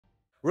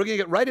We're going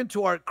to get right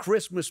into our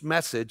Christmas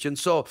message. And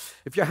so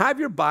if you have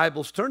your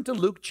Bibles, turn to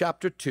Luke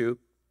chapter 2.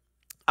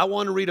 I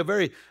want to read a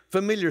very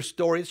familiar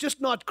story. It's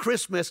just not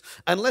Christmas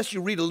unless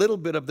you read a little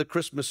bit of the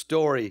Christmas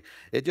story.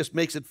 It just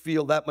makes it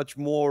feel that much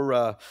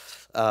more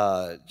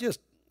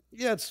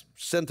it's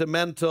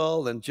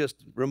sentimental and just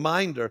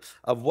reminder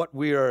of what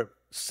we are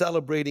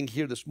celebrating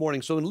here this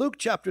morning. So in Luke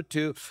chapter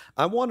 2,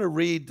 I want to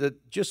read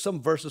just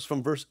some verses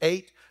from verse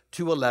 8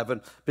 to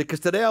 11,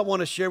 because today I want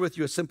to share with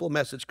you a simple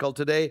message called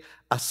Today,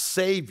 a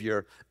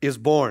Savior is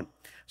Born.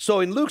 So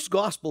in Luke's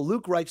gospel,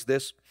 Luke writes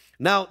this: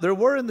 Now there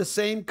were in the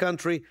same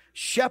country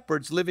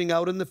shepherds living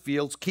out in the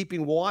fields,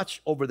 keeping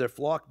watch over their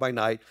flock by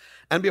night.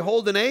 And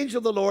behold, an angel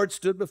of the Lord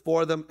stood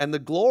before them, and the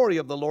glory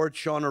of the Lord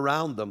shone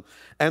around them,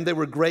 and they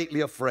were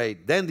greatly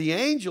afraid. Then the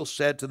angel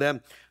said to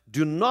them,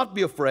 Do not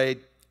be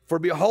afraid, for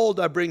behold,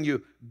 I bring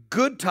you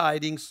good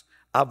tidings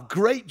of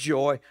great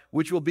joy,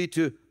 which will be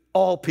to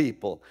all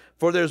people.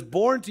 For there's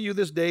born to you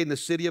this day in the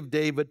city of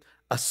David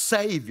a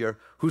Savior,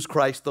 who's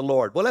Christ the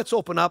Lord. Well, let's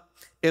open up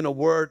in a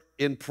word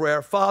in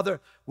prayer. Father,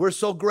 we're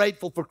so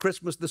grateful for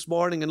Christmas this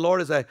morning. And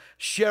Lord, as I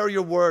share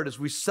your word, as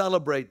we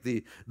celebrate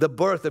the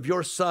birth of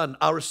your Son,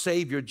 our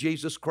Savior,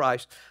 Jesus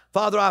Christ,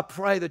 Father, I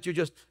pray that you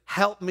just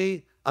help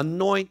me,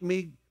 anoint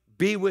me,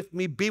 be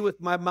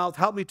with my mouth.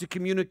 Help me to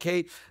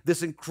communicate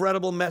this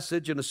incredible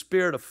message in a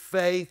spirit of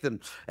faith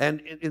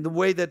and in the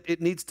way that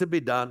it needs to be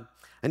done.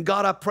 And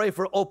God, I pray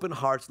for open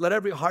hearts. Let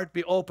every heart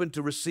be open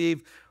to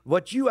receive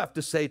what you have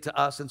to say to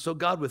us. And so,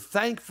 God, we're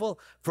thankful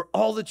for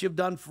all that you've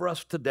done for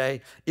us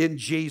today in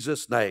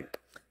Jesus' name.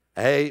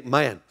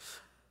 Amen.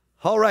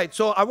 All right,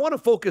 so I want to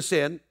focus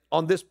in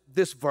on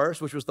this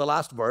verse, which was the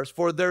last verse.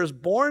 For there is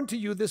born to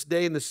you this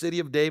day in the city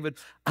of David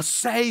a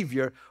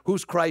Savior,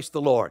 who's Christ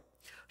the Lord.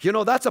 You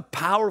know, that's a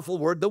powerful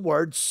word, the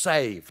word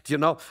saved, you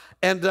know.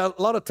 And a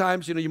lot of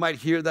times, you know, you might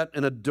hear that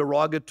in a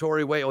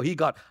derogatory way. Oh, he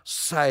got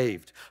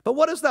saved. But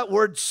what does that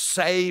word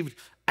saved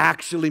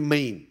actually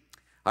mean?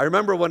 I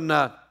remember when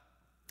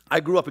I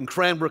grew up in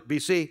Cranbrook,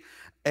 BC,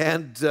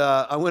 and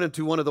I went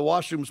into one of the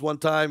washrooms one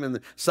time, and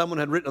someone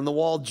had written on the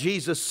wall,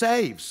 Jesus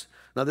saves.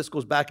 Now, this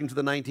goes back into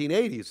the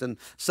 1980s, and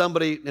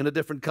somebody in a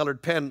different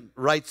colored pen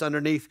writes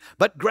underneath,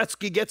 but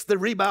Gretzky gets the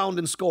rebound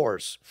and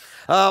scores.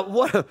 Those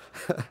were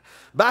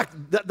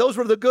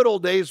the good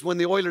old days when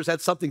the Oilers had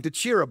something to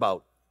cheer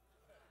about.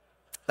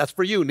 That's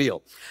for you,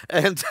 Neil.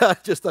 And I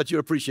just thought you'd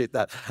appreciate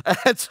that.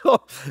 And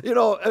so,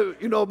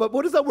 but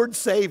what does that word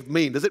saved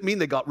mean? Does it mean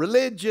they got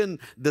religion?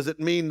 Does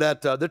it mean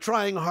that they're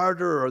trying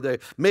harder, or they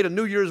made a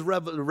New Year's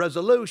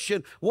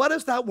resolution? What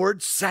does that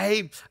word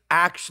saved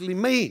actually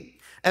mean?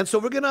 And so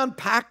we're going to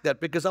unpack that,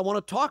 because I want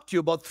to talk to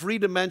you about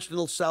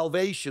three-dimensional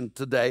salvation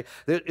today.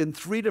 In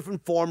three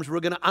different forms,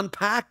 we're going to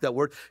unpack that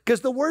word,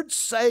 because the word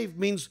saved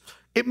means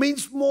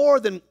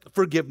more than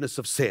forgiveness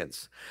of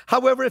sins.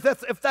 However, if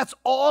that's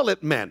all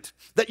it meant,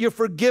 that you're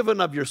forgiven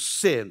of your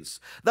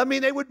sins, I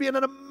mean, it would be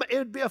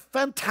a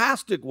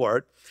fantastic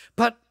word.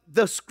 But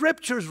the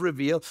scriptures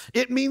reveal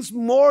it means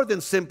more than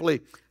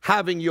simply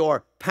having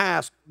your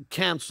past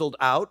canceled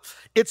out.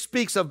 It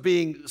speaks of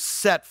being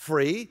set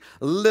free,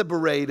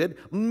 liberated,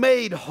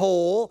 made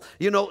whole,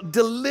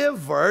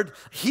 delivered,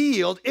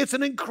 healed. It's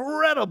an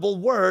incredible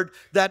word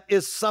that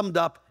is summed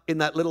up in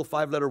that little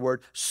 5-letter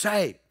word,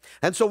 saved.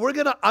 And so we're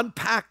going to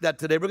unpack that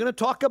today. We're going to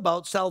talk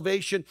about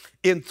salvation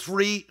in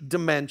 3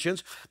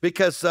 dimensions,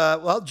 because,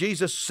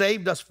 Jesus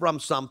saved us from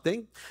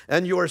something,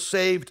 and you are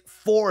saved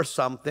for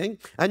something,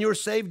 and you're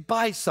saved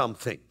by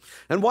something.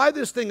 And why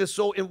this thing is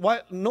so,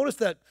 notice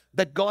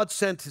that God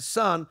sent his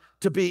Son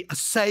to be a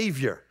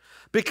Savior,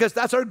 because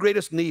that's our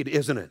greatest need,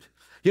 isn't it?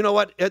 You know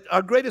what?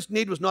 Our greatest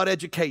need was not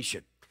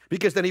education,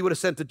 because then he would have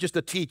sent just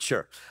a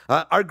teacher.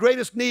 Our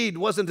greatest need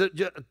wasn't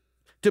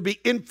to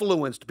be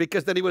influenced,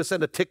 because then he would have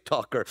sent a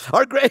TikToker.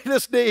 Our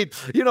greatest need,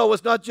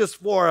 was not just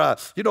for,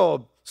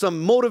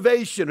 some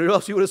motivation, or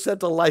else he would have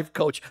sent a life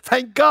coach.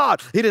 Thank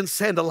God he didn't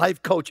send a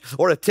life coach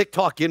or a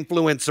TikTok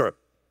influencer.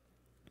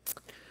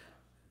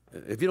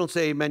 If you don't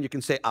say amen, you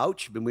can say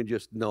ouch, but we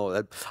just know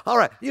that. All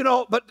right,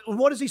 but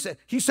what does he say?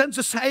 He sends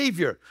a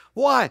Savior.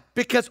 Why?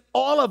 Because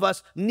all of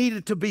us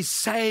needed to be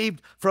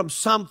saved from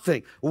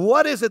something.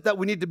 What is it that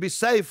we need to be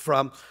saved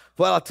from?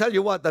 Well, I'll tell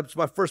you what, that's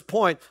my first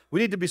point. We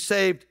need to be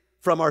saved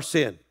from our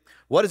sin.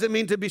 What does it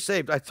mean to be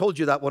saved? I told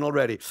you that one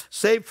already.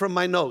 Saved from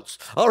my notes.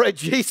 All right,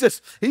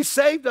 Jesus, he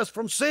saved us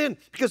from sin,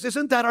 because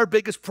isn't that our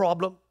biggest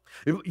problem?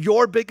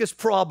 Your biggest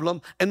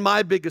problem and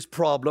my biggest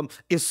problem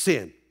is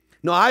sin.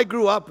 Now, I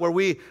grew up where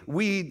we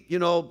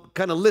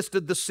kind of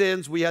listed the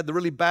sins. We had the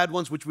really bad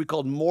ones, which we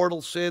called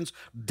mortal sins,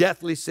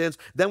 deathly sins.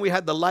 Then we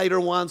had the lighter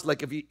ones,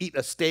 like if you eat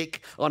a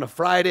steak on a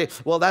Friday,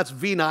 well, that's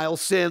venial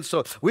sin.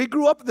 So we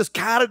grew up in this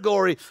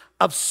category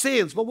of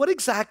sins. But what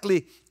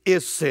exactly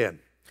is sin?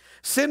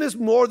 Sin is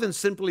more than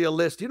simply a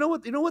list. You know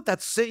what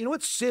that sin,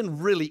 what sin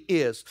really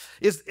is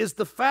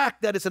the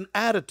fact that it's an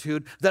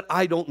attitude that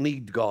I don't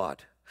need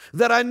God.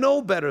 that I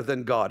know better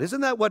than God.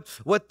 Isn't that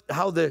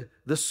how the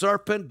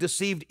serpent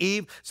deceived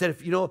Eve? Said,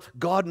 if you know,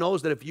 God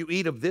knows that if you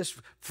eat of this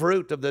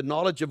fruit of the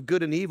knowledge of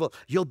good and evil,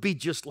 you'll be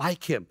just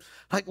like him.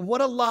 Like,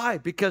 what a lie,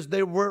 because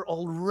they were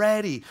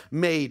already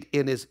made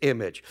in his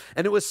image.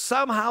 And it was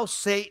somehow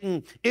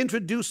Satan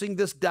introducing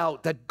this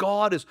doubt that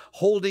God is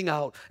holding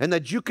out and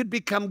that you could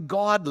become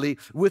godly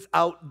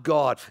without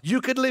God.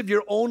 You could live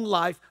your own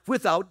life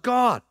without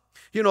God.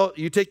 You know,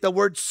 you take the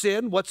word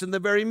sin, what's in the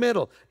very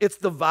middle? It's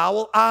the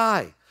vowel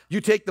I.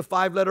 You take the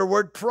 5-letter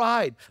word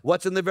pride.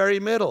 What's in the very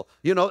middle?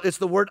 You know, it's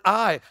the word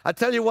I. I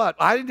tell you what,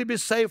 I need to be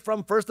saved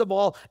from, first of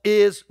all,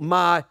 is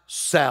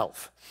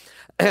myself.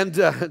 And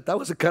that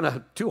was a kind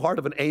of too hard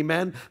of an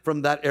amen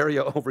from that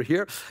area over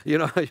here. You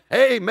know,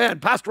 amen.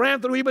 Pastor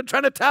Anthony, we've been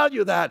trying to tell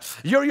you that.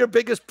 You're your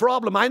biggest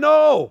problem. I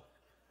know.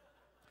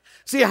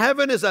 See,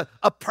 heaven is a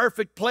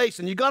perfect place,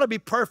 and you got to be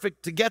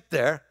perfect to get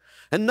there.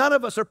 And none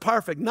of us are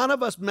perfect. None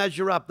of us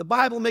measure up. The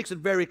Bible makes it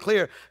very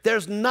clear.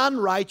 There's none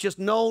righteous,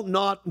 no,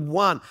 not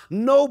one.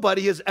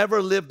 Nobody has ever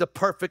lived a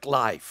perfect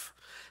life.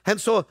 And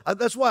so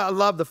that's why I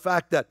love the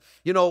fact that,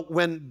 you know,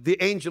 when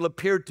the angel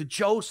appeared to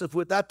Joseph,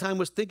 who at that time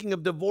was thinking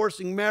of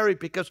divorcing Mary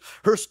because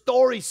her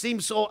story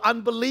seemed so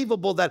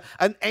unbelievable that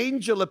an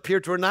angel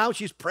appeared to her. Now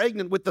she's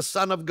pregnant with the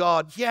Son of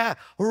God. Yeah,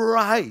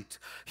 right.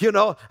 You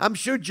know, I'm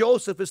sure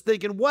Joseph is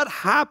thinking, what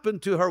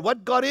happened to her?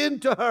 What got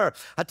into her?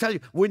 I tell you,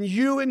 when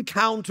you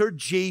encounter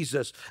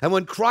Jesus and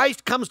when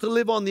Christ comes to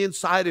live on the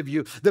inside of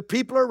you, the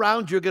people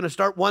around you are going to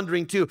start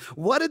wondering too,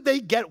 what did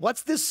they get?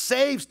 What's this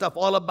saved stuff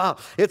all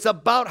about? It's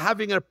about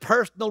having a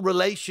personal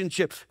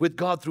relationship with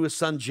God through his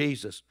son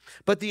Jesus.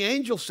 But the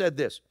angel said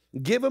this,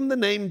 give him the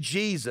name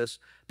Jesus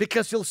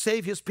because he'll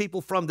save his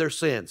people from their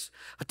sins.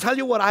 I tell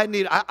you what I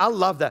need. I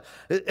love that.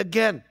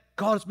 Again,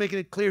 God is making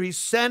it clear. He's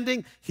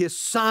sending his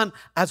son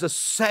as a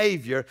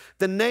savior.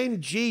 The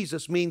name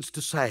Jesus means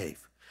to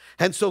save.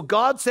 And so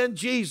God sent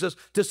Jesus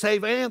to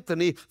save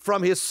Anthony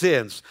from his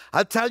sins.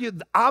 I tell you,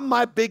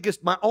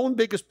 my own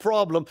biggest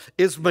problem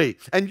is me.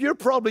 And you're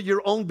probably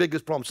your own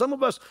biggest problem. Some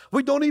of us,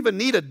 we don't even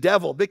need a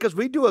devil because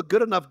we do a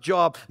good enough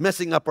job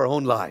messing up our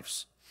own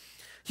lives.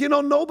 You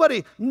know,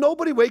 nobody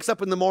wakes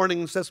up in the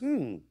morning and says,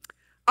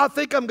 I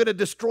think I'm going to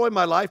destroy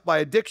my life by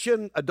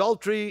addiction,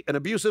 adultery, and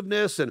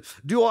abusiveness,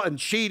 and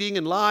cheating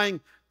and lying.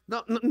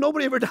 No,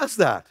 nobody ever does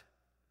that.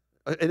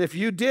 And if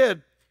you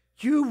did,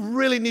 you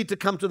really need to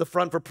come to the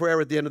front for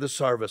prayer at the end of the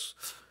service.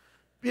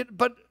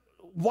 But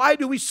why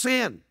do we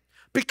sin?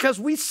 Because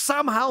we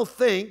somehow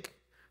think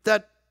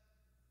that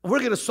we're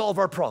going to solve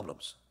our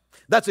problems.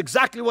 That's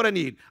exactly what I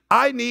need.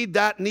 I need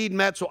that need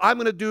met, so I'm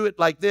going to do it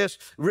like this.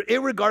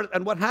 Irregardless,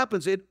 and what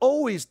happens,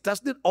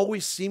 doesn't it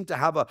always seem to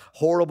have a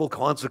horrible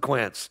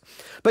consequence?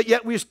 But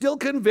yet we're still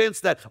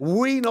convinced that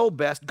we know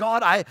best.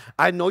 God,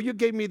 I know you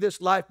gave me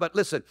this life, but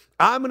listen,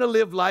 I'm going to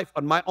live life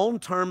on my own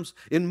terms,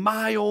 in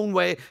my own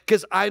way,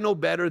 because I know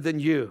better than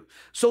you.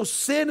 So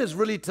sin is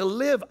really to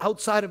live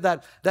outside of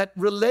that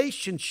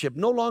relationship,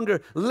 no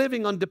longer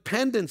living on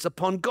dependence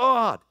upon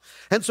God.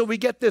 And so we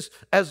get this,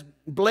 as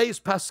Blaise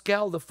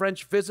Pascal, the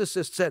French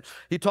physicist, said,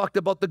 he talked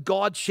about the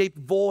God-shaped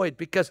void,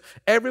 because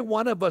every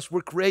one of us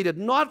were created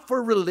not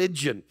for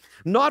religion,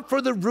 not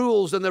for the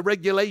rules and the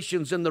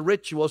regulations and the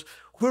rituals.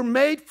 We're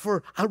made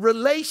for a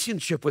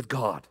relationship with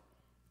God.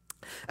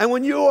 And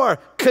when you are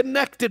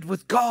connected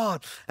with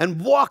God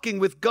and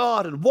walking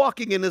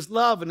in his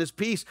love and his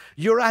peace,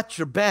 you're at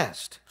your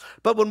best.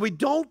 But when we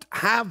don't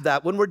have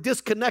that, when we're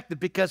disconnected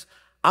because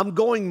I'm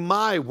going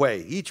my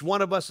way. Each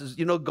one of us has,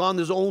 gone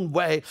his own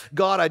way.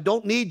 God, I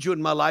don't need you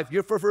in my life.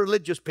 You're for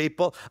religious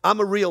people. I'm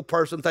a real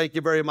person. Thank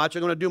you very much.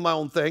 I'm going to do my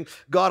own thing.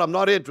 God, I'm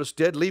not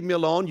interested. Leave me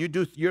alone. You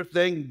do your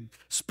thing,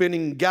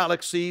 spinning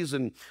galaxies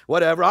and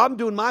whatever. I'm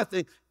doing my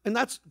thing. And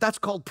that's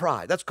called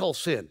pride. That's called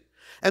sin.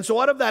 And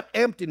so out of that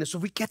emptiness, so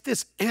we get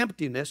this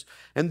emptiness,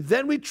 and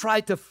then we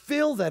try to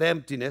fill that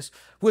emptiness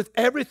with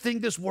everything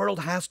this world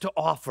has to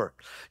offer.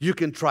 You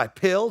can try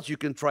pills, you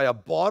can try a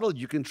bottle,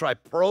 you can try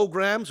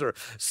programs or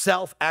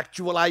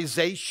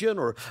self-actualization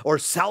or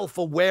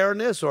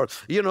self-awareness or,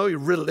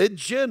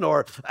 religion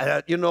or,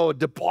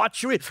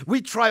 debauchery.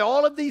 We try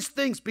all of these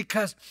things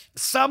because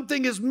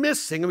something is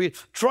missing, and we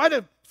try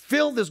to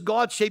fill this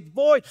God-shaped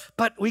void,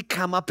 but we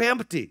come up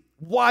empty.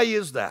 Why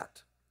is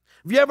that?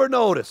 Have you ever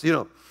noticed,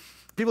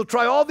 people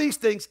try all these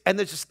things and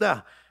they're just,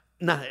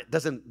 it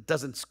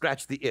doesn't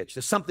scratch the itch.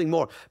 There's something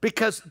more.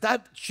 Because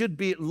that should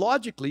be,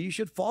 logically, you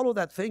should follow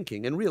that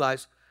thinking and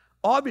realize,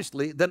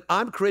 obviously, then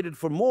I'm created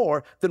for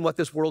more than what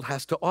this world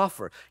has to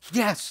offer.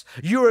 Yes,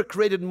 you are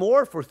created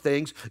more for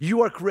things.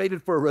 You are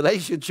created for a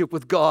relationship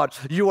with God.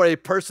 You are a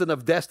person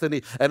of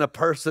destiny and a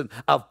person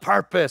of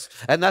purpose.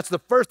 And that's the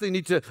first thing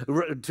you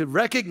need to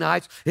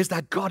recognize is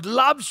that God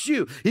loves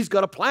you. He's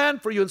got a plan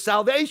for you. And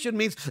salvation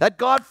means that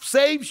God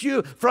saves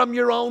you from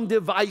your own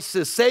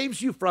devices,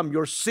 saves you from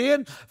your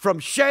sin, from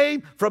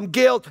shame, from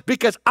guilt,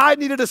 because I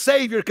needed a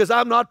Savior because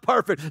I'm not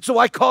perfect. So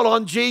I call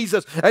on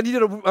Jesus, and He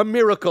did a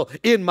miracle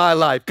in my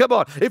life. Come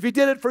on. If He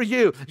did it for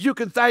you, you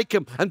can thank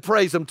Him and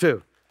praise Him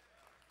too.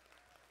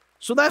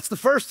 So that's the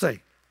first thing.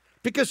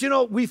 Because,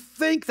 we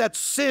think that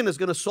sin is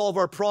going to solve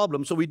our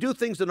problem, so we do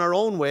things in our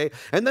own way,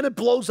 and then it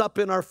blows up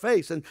in our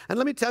face. And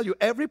let me tell you,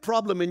 every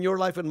problem in your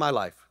life and my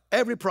life,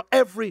 every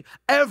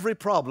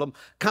problem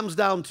comes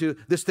down to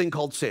this thing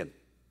called sin.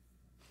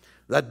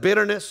 That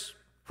bitterness,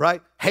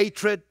 right?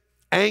 Hatred,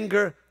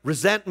 anger,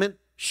 resentment,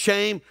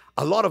 shame,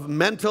 a lot of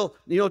mental,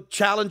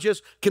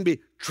 challenges can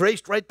be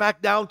traced right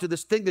back down to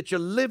this thing that you're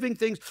living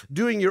things,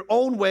 doing your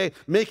own way,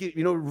 making,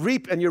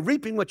 reap, and you're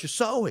reaping what you're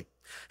sowing.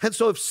 And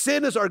so if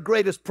sin is our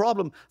greatest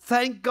problem,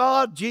 thank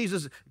God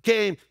Jesus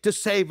came to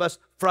save us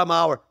from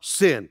our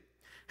sin.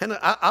 And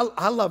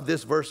I love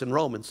this verse in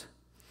Romans.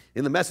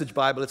 In the Message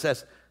Bible, it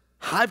says,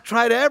 I've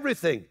tried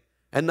everything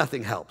and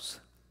nothing helps.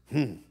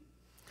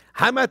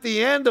 I'm at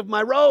the end of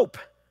my rope.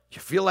 You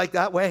feel like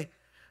that way?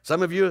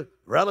 Some of you,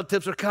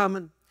 relatives are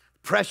coming,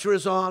 pressure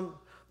is on,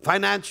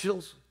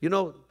 financials,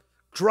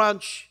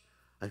 crunch.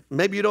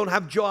 Maybe you don't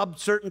have job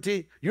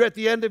certainty. You're at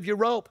the end of your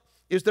rope.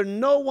 Is there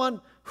no one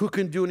who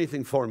can do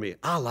anything for me?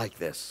 I like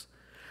this.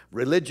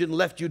 Religion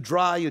left you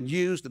dry and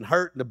used and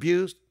hurt and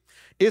abused.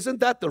 Isn't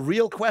that the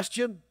real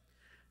question?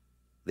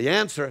 The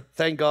answer,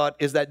 thank God,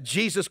 is that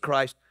Jesus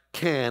Christ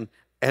can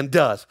and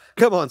does.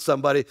 Come on,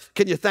 somebody.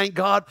 Can you thank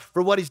God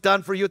for what he's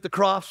done for you at the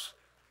cross?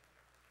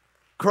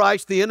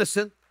 Christ, the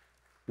innocent,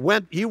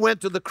 he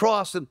went to the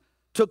cross and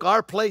took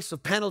our place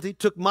of penalty,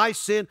 took my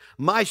sin,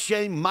 my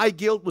shame, my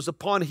guilt was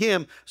upon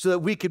him so that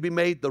we could be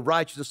made the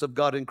righteousness of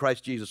God in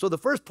Christ Jesus. So the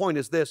first point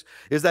is this,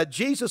 is that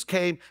Jesus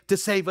came to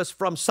save us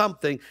from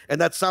something, and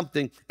that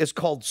something is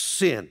called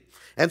sin.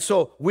 And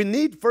so we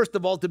need, first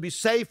of all, to be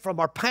saved from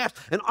our past.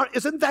 And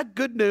isn't that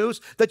good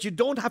news that you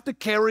don't have to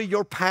carry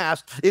your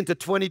past into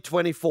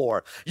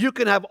 2024? You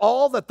can have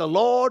all that the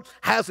Lord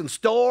has in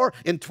store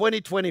in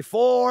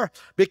 2024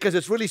 because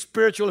it's really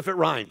spiritual if it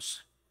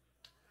rhymes.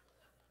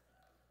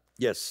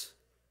 Yes.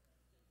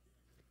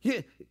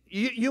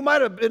 You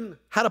might have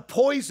had a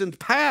poisoned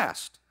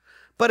past,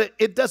 but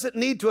it doesn't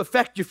need to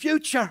affect your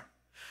future.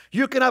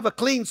 You can have a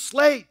clean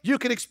slate. You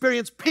can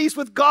experience peace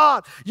with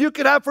God. You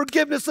can have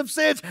forgiveness of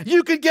sins.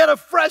 You can get a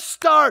fresh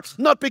start,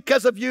 not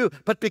because of you,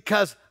 but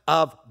because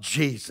of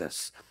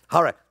Jesus.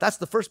 All right, that's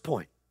the first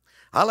point.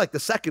 I like the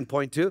second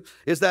point too,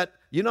 is that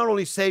you're not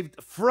only saved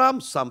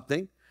from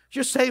something,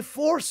 you're saved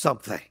for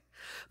something.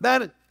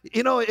 Man,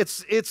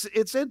 it's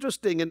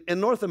interesting. In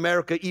North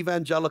America,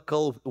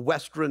 evangelical,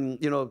 Western,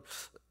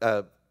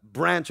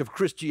 branch of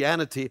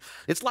Christianity,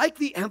 it's like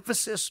the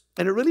emphasis,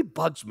 and it really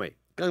bugs me.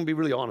 I'm going to be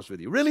really honest with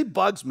you. It really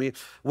bugs me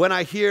when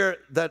I hear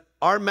that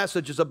our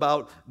message is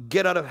about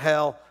get out of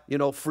hell,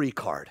 free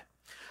card.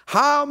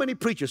 How many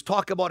preachers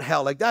talk about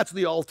hell like that's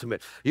the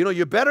ultimate?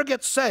 You better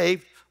get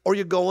saved or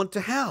you're going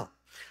to hell.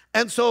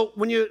 And so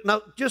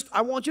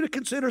I want you to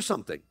consider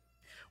something.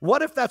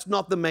 What if that's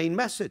not the main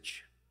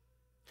message?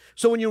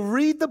 So when you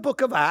read the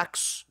book of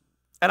Acts,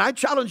 and I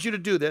challenge you to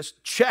do this,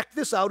 check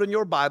this out in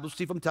your Bible,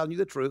 see if I'm telling you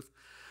the truth.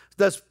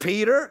 Does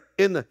Peter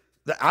in the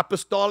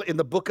apostolic in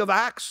the book of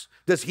Acts,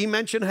 does he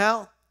mention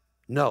hell?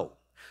 No.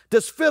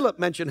 Does Philip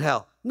mention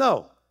hell?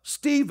 No.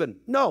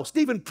 Stephen? No.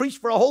 Stephen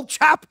preached for a whole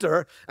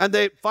chapter and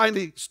they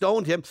finally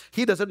stoned him.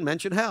 He doesn't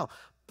mention hell.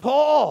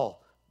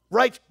 Paul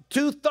writes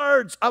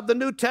 2/3 of the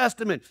New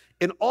Testament.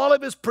 In all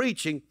of his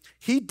preaching,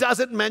 he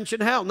doesn't mention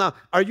hell. Now,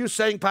 are you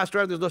saying, Pastor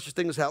Aaron, there's no such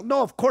thing as hell?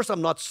 No, of course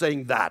I'm not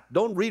saying that.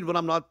 Don't read what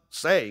I'm not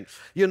saying.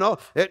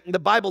 The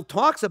Bible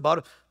talks about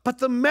it, but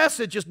the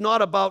message is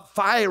not about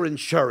fire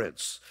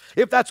insurance.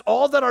 If that's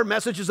all that our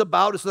message is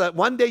about, is so that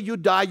one day you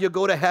die, you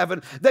go to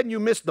heaven, then you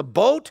miss the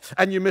boat,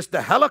 and you miss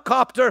the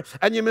helicopter,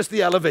 and you miss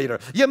the elevator.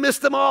 You miss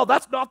them all.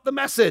 That's not the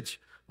message.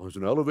 Oh, there's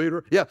an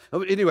elevator? Yeah.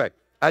 Anyway,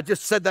 I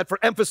just said that for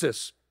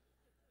emphasis.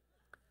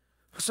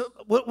 So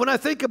when I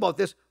think about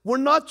this, we're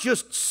not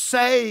just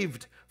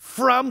saved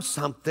from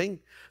something.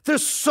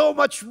 There's so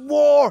much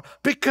more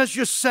because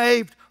you're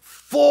saved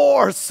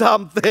for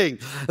something.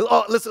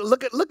 Oh, listen,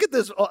 look at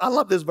this. Oh, I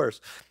love this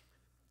verse.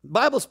 The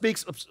Bible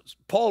speaks,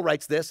 Paul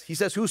writes this. He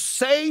says, who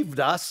saved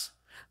us.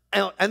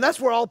 And that's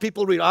where all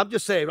people read. I'm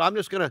just saved. I'm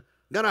just gonna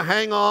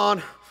hang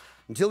on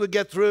until we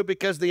get through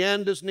because the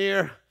end is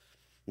near.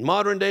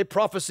 Modern day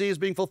prophecy is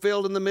being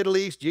fulfilled in the Middle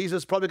East. Jesus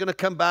is probably going to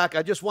come back.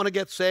 I just want to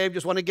get saved,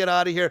 just want to get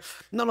out of here.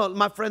 No,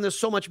 my friend, there's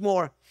so much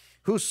more.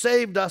 Who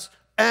saved us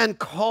and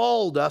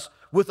called us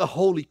with a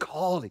holy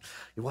calling.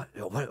 What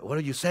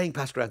are you saying,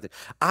 Pastor Anthony?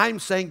 I'm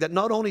saying that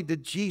not only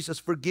did Jesus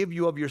forgive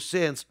you of your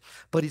sins,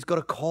 but he's got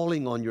a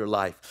calling on your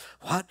life.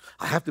 What?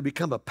 I have to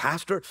become a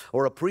pastor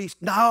or a priest?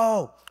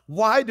 No.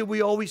 Why do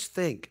we always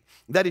think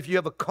that if you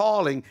have a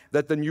calling,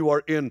 that then you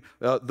are in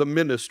the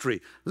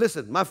ministry?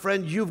 Listen, my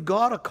friend, you've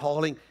got a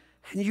calling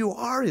and you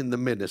are in the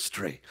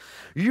ministry.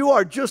 You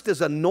are just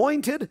as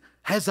anointed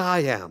as I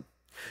am.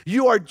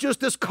 You are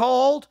just as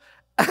called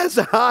as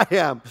I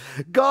am.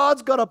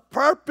 God's got a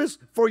purpose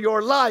for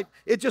your life.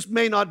 It just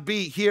may not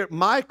be here.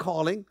 My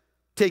calling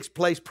takes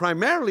place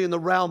primarily in the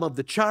realm of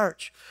the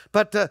church.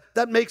 But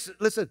that makes,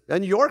 listen,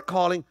 and your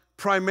calling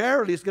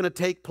primarily is going to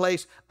take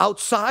place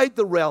outside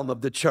the realm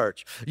of the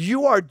church.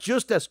 You are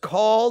just as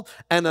called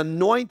and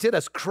anointed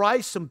as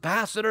Christ's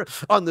ambassador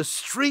on the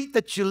street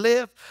that you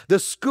live, the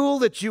school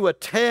that you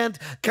attend,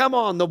 come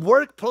on, the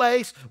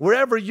workplace,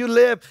 wherever you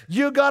live.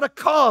 You got a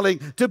calling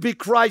to be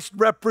Christ's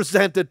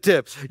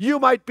representative. You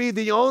might be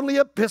the only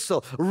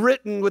epistle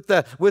written with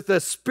the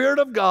Spirit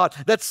of God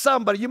that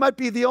somebody, you might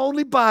be the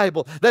only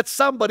Bible that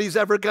somebody's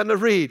ever going to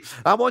read.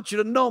 I want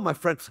you to know, my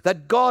friend,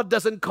 that God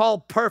doesn't call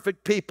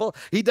perfect people.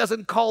 He doesn't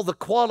call the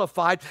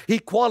qualified. He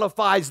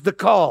qualifies the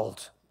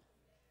called,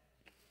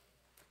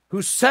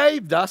 who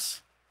saved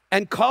us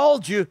and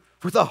called you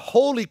with a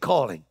holy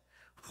calling.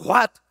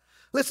 What?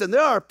 Listen,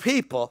 there are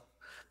people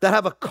that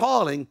have a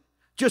calling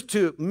just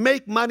to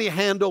make money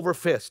hand over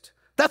fist.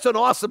 That's an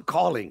awesome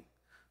calling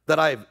that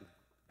I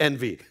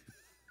envy.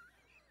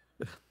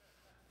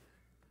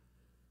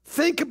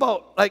 Think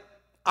about, like,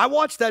 I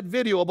watched that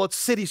video about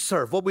City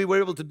Serve, what we were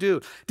able to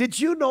do. Did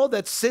you know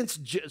that since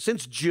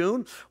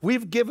June,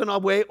 we've given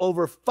away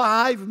over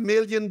 $5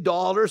 million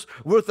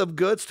worth of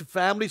goods to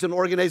families and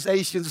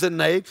organizations in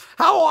need?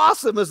 How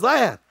awesome is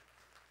that?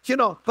 You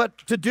know, but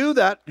to do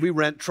that, we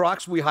rent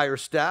trucks, we hire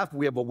staff,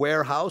 we have a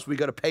warehouse, we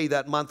got to pay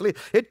that monthly.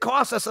 It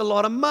costs us a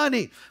lot of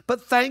money.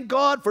 But thank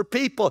God for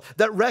people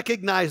that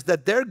recognize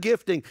that their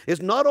gifting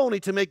is not only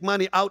to make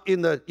money out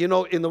in the, you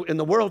know, in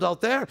the world out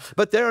there,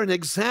 but they're an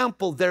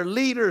example. They're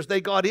leaders. They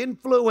got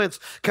influence.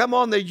 Come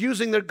on, they're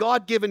using their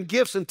God-given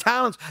gifts and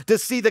talents to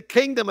see the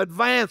kingdom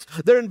advance.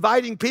 They're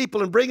inviting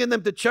people and bringing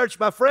them to church.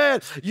 My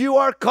friend, you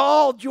are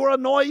called, you are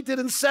anointed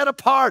and set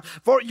apart,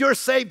 for you're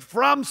saved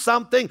from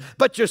something,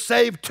 but you're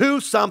saved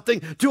to something,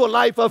 to a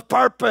life of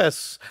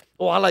purpose.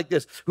 Oh, I like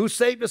this. Who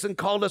saved us and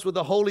called us with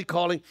a holy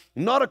calling,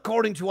 not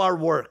according to our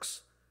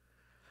works.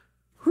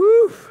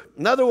 Whew.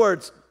 In other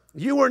words,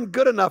 you weren't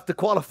good enough to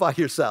qualify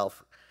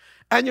yourself,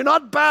 and you're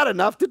not bad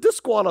enough to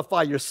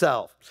disqualify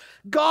yourself.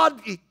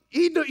 God,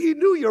 He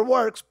knew your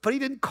works, but He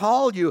didn't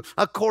call you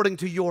according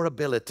to your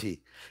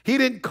ability. He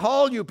didn't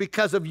call you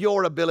because of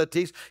your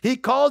abilities. He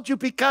called you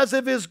because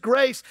of His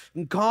grace.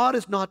 And God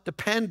is not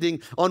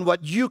depending on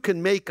what you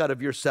can make out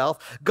of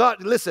yourself.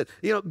 God, listen,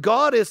 you know,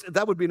 God is,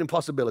 that would be an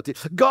impossibility.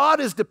 God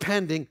is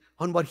depending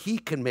on what He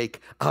can make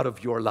out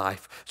of your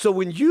life. So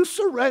when you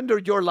surrender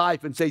your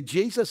life and say,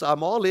 Jesus,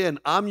 I'm all in,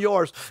 I'm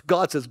yours,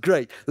 God says,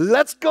 great,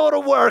 let's go to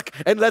work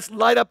and let's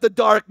light up the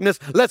darkness.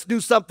 Let's do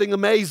something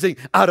amazing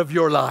out of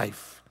your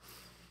life.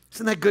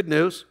 Isn't that good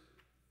news?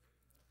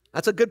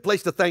 That's a good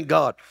place to thank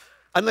God.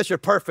 Unless you're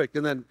perfect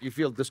and then you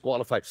feel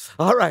disqualified.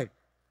 All right.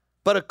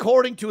 But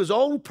according to His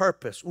own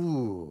purpose.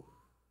 Ooh,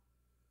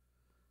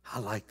 I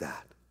like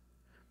that.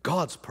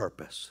 God's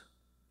purpose.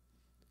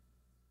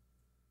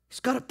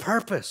 He's got a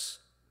purpose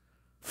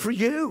for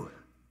you.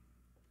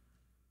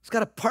 He's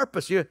got a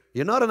purpose. You're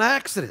not an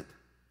accident.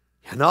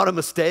 You're not a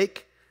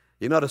mistake.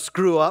 You're not a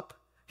screw up.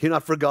 You're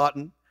not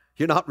forgotten.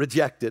 You're not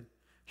rejected.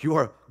 You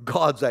are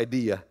God's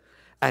idea.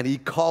 And He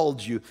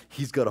called you.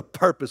 He's got a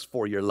purpose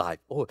for your life.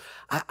 Oh,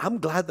 I'm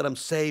glad that I'm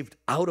saved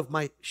out of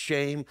my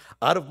shame,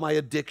 out of my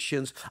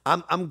addictions.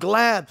 I'm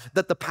glad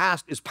that the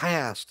past is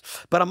past.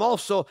 But I'm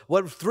also,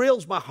 what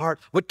thrills my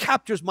heart, what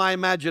captures my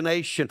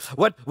imagination,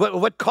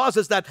 what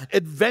causes that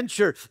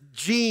adventure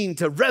gene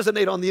to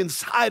resonate on the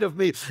inside of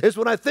me is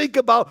when I think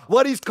about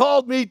what He's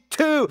called me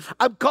to.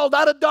 I'm called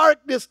out of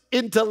darkness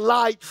into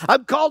light.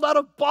 I'm called out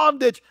of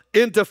bondage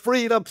into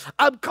freedom.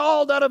 I'm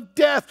called out of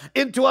death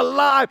into a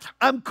life.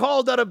 I'm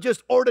called out of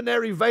just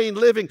ordinary vain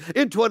living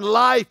into a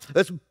life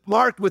that's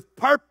marked with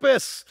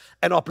purpose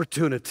and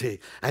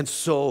opportunity. And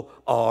so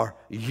are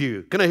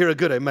you. Can I hear a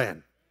good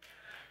amen?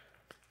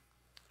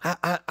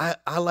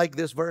 I like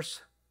this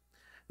verse.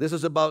 This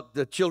is about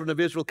the children of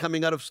Israel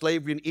coming out of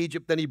slavery in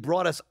Egypt. Then He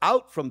brought us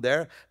out from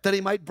there that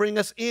He might bring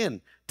us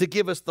in to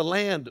give us the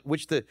land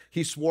which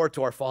He swore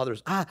to our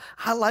fathers.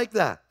 I like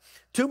that.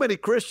 Too many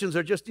Christians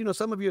are just,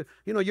 some of you,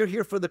 you're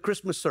here for the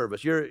Christmas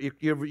service.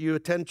 You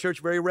attend church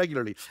very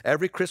regularly.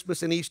 Every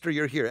Christmas and Easter,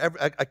 you're here.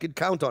 I could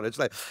count on it.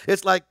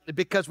 It's like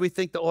because we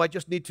think that, I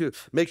just need to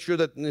make sure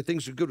that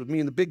things are good with me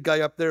and the big guy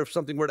up there if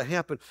something were to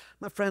happen.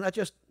 My friend,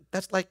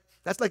 that's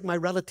like my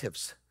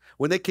relatives.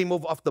 When they came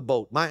over off the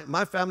boat,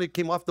 my family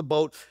came off the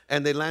boat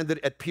and they landed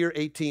at Pier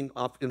 18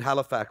 up in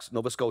Halifax,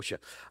 Nova Scotia.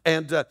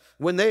 And and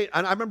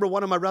I remember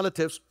one of my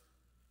relatives,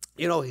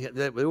 they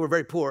were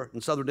very poor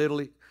in southern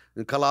Italy.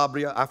 In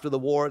Calabria, after the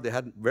war, they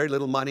had very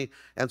little money,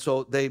 and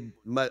so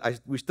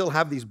we still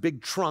have these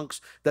big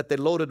trunks that they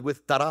loaded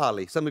with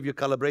tarali. Some of you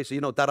Calabrese,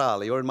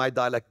 tarali, or in my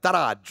dialect,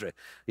 taradre.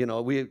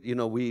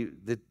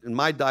 In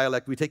my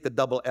dialect, we take the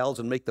double L's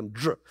and make them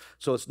dr.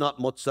 So it's not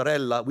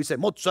mozzarella, we say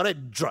mozzarella.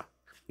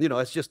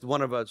 It's just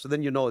one of us. So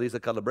then these are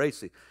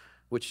Calabrese,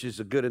 which is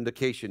a good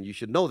indication. You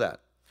should know that,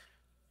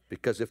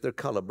 because if they're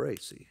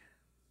Calabrese,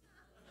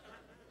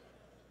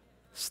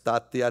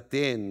 State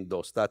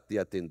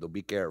attendo,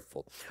 be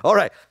careful. All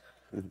right.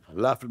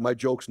 Laugh at my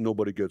jokes,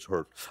 nobody gets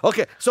hurt.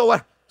 Okay, so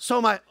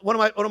one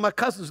of my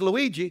cousins,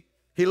 Luigi,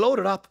 he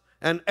loaded up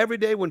And every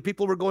day when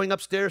people were going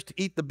upstairs to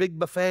eat the big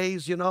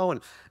buffets,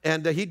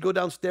 and he'd go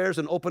downstairs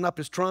and open up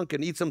his trunk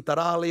and eat some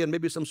tarali and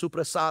maybe some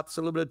suprasats,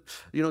 a little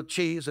bit,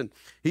 cheese. And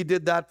he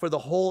did that for the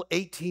whole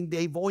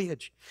 18-day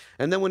voyage.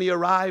 And then when he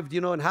arrived,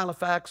 in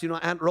Halifax,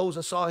 Aunt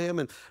Rosa saw him,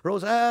 and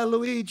Rosa,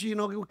 Luigi,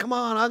 come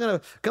on,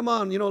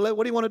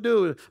 what do you want to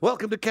do?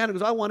 Welcome to Canada. He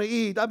goes, I want to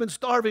eat. I've been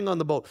starving on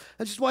the boat.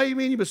 And she says, what do you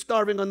mean you've been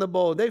starving on the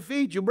boat? They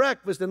feed you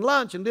breakfast and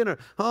lunch and dinner.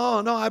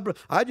 Oh, no,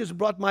 I just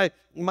brought my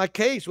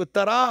case with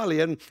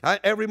tarali, and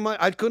every month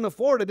I couldn't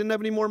afford it. I didn't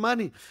have any more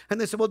money. And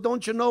they said, well,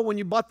 don't you know when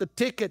you bought the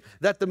ticket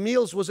that the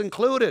meals was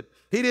included?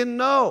 He didn't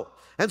know.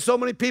 And so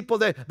many people,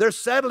 they're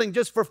settling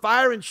just for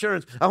fire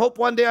insurance. I hope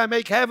one day I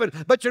make heaven.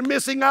 But you're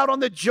missing out on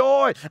the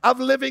joy of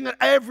living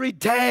every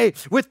day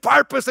with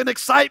purpose and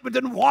excitement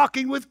and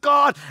walking with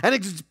God and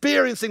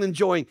experiencing and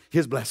enjoying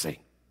His blessing.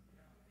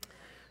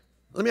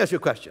 Let me ask you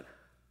a question.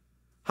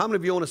 How many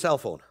of you own a cell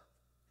phone?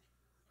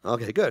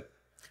 Okay, good.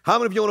 How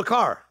many of you own a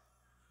car?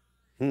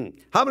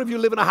 How many of you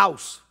live in a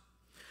house?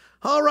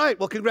 All right,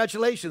 well,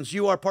 congratulations.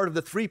 You are part of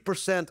the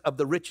 3% of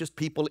the richest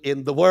people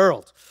in the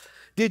world.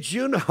 Did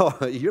you know,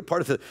 you're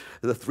part of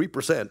the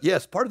 3%.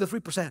 Yes, part of the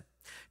 3%.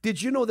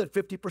 Did you know that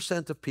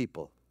 50% of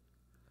people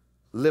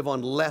live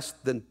on less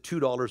than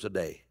 $2 a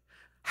day?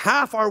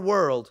 Half our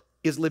world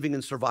is living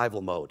in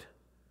survival mode.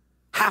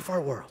 Half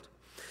our world.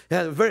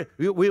 Yeah,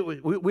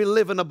 we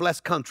live in a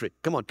blessed country.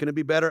 Come on, can it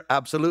be better?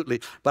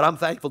 Absolutely. But I'm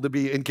thankful to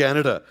be in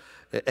Canada.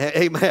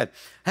 Amen.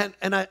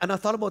 And I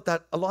thought about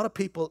that. A lot of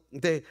people,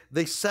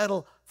 they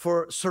settle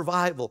for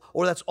survival,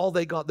 or that's all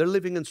they got. They're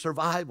living in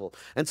survival.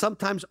 And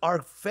sometimes our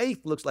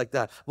faith looks like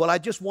that. Well, I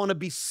just want to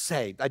be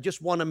saved. I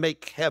just want to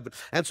make heaven.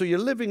 And so you're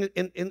living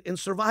in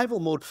survival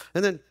mode.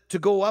 And then to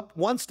go up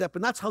one step,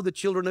 and that's how the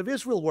children of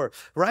Israel were,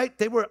 right?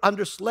 They were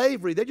under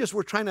slavery. They just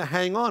were trying to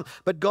hang on.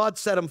 But God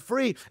set them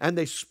free, and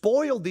they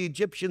spoiled the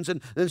Egyptians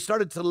and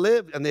started to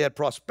live, and they had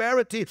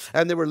prosperity,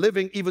 and they were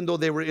living, even though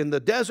they were in the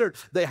desert,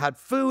 they had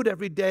food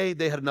every day.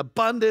 They had an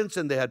abundance,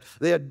 and they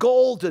had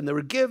gold, and they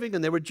were giving,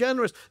 and they were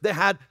generous. They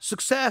had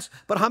success.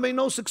 But how many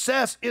know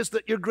success is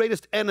your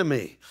greatest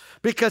enemy?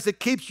 Because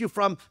it keeps you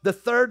from the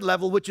third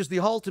level, which is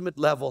the ultimate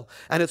level,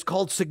 and it's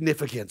called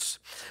significance.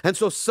 And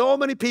so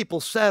many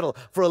people settle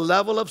for a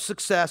level of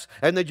success,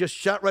 and they just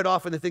shut right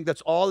off, and they think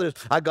that's all it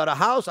is. I got a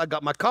house, I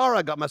got my car,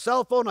 I got my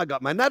cell phone, I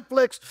got my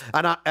Netflix,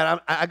 and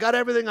I got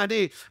everything I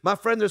need. My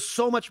friend, there's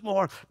so much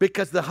more,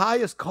 because the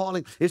highest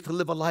calling is to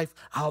live a life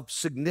of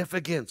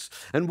significance.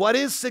 And what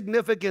is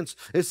significance?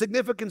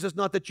 Significance is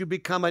not that you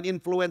become an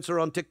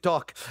influencer on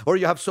TikTok or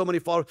you have so many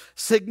followers.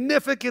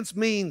 Significance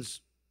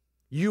means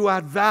you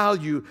add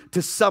value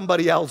to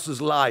somebody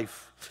else's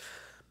life.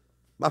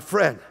 My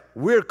friend,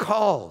 we're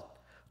called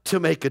to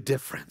make a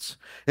difference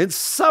in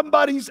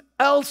somebody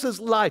else's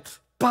life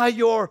by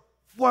your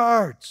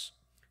words,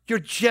 your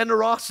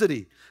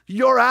generosity,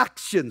 your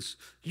actions,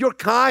 your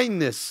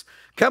kindness.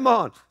 Come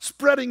on,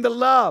 spreading the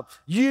love.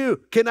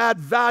 You can add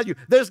value.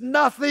 There's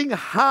nothing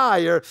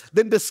higher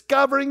than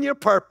discovering your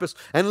purpose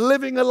and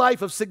living a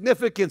life of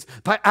significance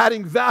by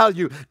adding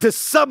value to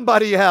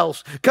somebody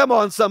else. Come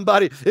on,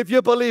 somebody. If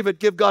you believe it,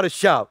 give God a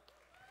shout.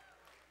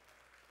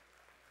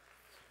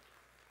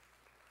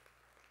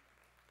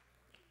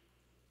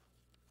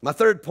 My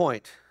third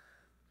point,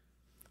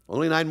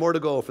 only 9 more to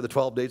go for the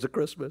 12 days of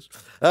Christmas.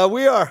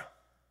 We are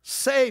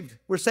saved.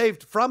 We're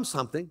saved from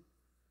something,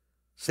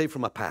 saved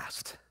from a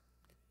past.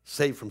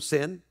 Saved from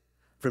sin,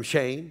 from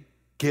shame,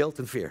 guilt,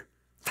 and fear.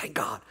 Thank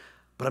God.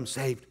 But I'm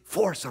saved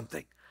for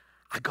something.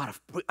 I got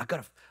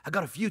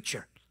a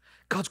future.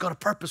 God's got a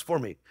purpose for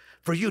me,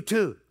 for you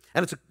too.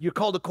 And you're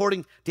called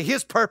according to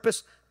His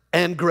purpose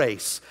and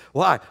grace.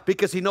 Why?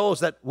 Because He knows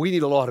that we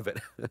need a lot of it.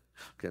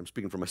 Okay, I'm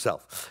speaking for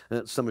myself.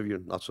 Some of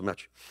you, not so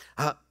much.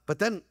 But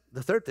then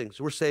the third thing is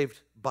we're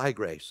saved by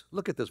grace.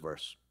 Look at this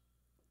verse.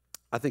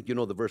 I think you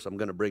know the verse I'm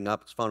going to bring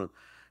up. It's found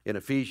in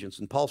Ephesians.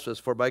 And Paul says,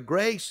 for by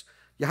grace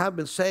you have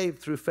been saved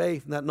through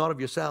faith, and that not of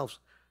yourselves.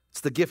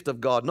 It's the gift of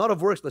God, not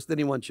of works, lest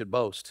anyone should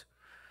boast.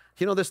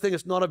 You know, this thing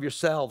is not of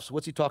yourselves.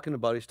 What's he talking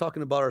about? He's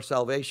talking about our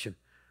salvation.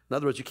 In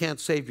other words, you can't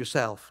save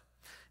yourself.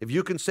 If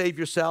you can save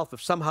yourself,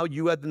 if somehow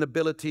you had an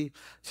ability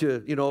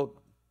to,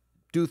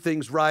 do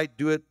things right,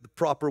 do it the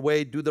proper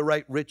way, do the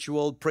right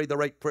ritual, pray the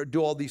right prayer,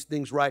 do all these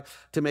things right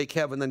to make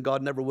heaven, then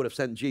God never would have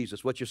sent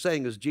Jesus. What you're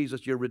saying is,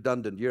 Jesus, you're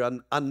redundant. You're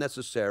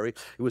unnecessary.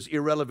 It was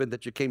irrelevant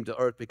that you came to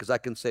earth because I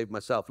can save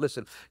myself.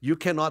 Listen, you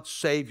cannot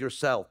save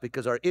yourself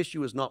because our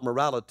issue is not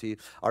morality.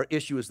 Our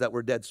issue is that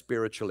we're dead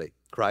spiritually.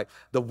 Right?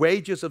 The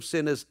wages of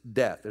sin is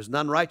death. There's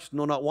none righteous,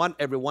 no, not one.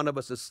 Every one of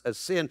us has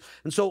sinned.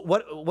 And so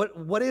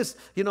what is,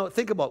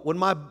 think about when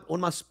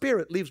my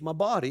spirit leaves my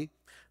body,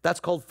 that's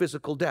called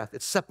physical death.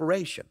 It's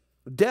separation.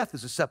 Death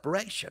is a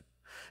separation.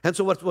 And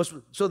so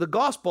so the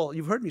gospel,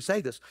 you've heard me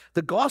say this,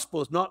 the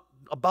gospel is not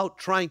about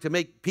trying to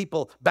make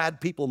bad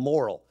people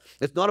moral.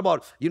 It's not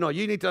about, you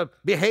need to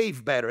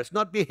behave better. It's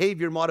not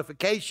behavior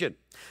modification.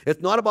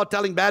 It's not about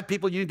telling bad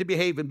people you need to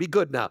behave and be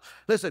good now.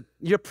 Listen,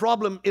 your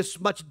problem is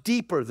much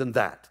deeper than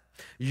that.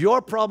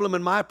 Your problem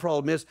and my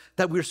problem is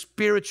that we're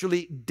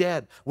spiritually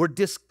dead. We're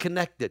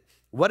disconnected.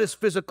 What is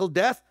physical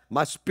death?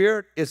 My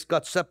spirit is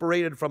got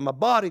separated from my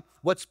body.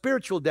 What's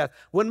spiritual death?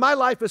 When my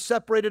life is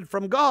separated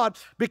from God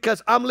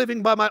because I'm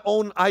living by my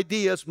own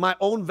ideas, my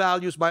own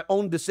values, my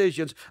own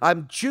decisions.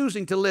 I'm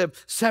choosing to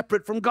live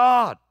separate from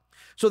God.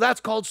 So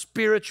that's called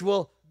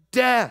spiritual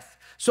death.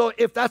 So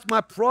if that's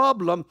my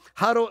problem,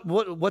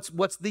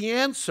 what's the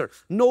answer?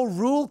 No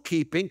rule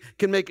keeping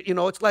can make,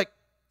 it's like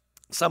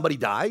somebody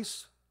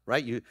dies,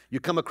 right? You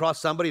come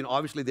across somebody and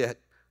obviously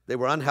they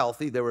were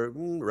unhealthy. They were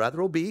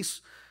rather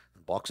obese. A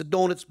box of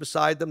donuts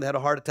beside them. They had a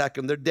heart attack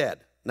and they're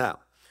dead. Now,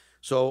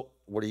 so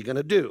what are you going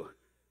to do?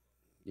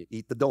 You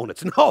eat the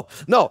donuts. No.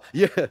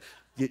 You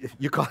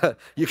call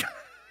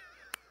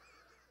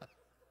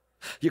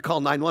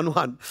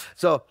 911.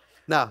 So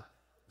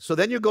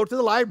then you go to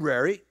the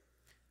library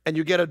and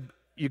you get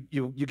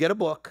a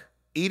book,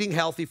 Eating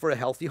Healthy for a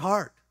Healthy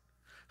Heart.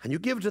 And you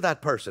give it to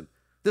that person.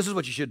 This is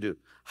what you should do.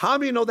 How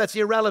many know that's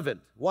irrelevant?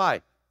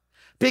 Why?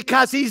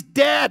 Because he's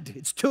dead.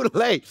 It's too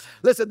late.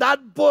 Listen,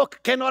 that book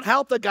cannot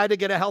help the guy to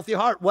get a healthy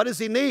heart. What does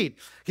he need?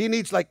 He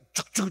needs like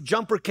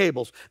jumper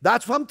cables.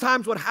 That's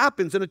sometimes what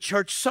happens in a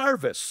church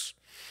service.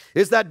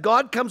 Is that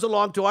God comes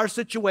along to our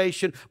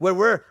situation where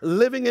we're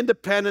living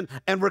independent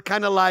and we're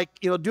kind of like,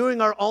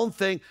 doing our own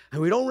thing, and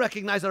we don't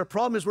recognize that our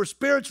problem is we're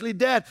spiritually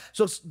dead.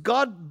 So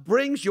God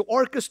brings you,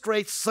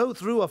 orchestrates so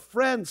through a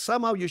friend.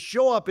 Somehow you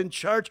show up in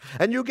church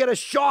and you get a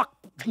shock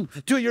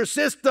to your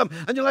system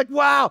and you're like,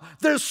 wow,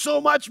 there's so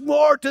much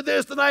more to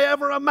this than I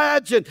ever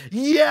imagined.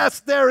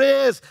 Yes, there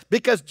is,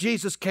 because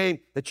Jesus came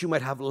that you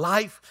might have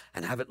life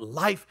and have it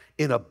life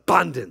in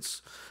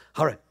abundance.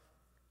 All right,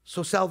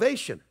 so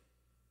salvation.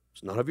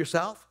 It's not of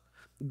yourself.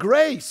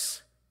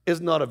 Grace is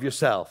not of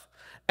yourself.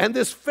 And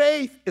this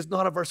faith is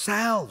not of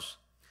ourselves.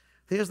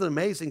 Here's the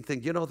amazing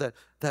thing. You know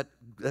that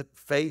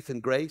faith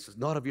and grace is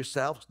not of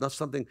yourself. It's not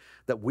something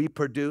that we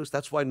produce.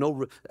 That's why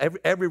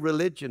every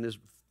religion is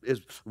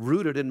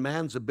rooted in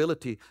man's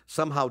ability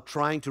somehow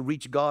trying to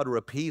reach God or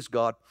appease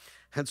God.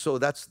 And so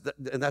that's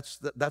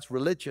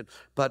religion.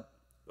 But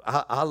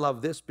I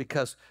love this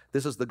because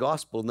this is the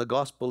gospel, and the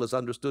gospel is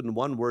understood in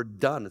one word,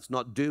 done. It's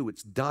not do,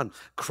 it's done.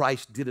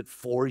 Christ did it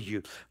for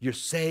you. You're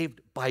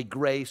saved by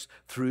grace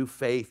through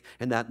faith,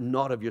 and that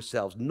not of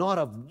yourselves, not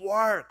of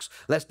works,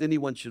 lest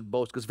anyone should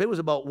boast. Because if it was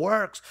about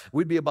works,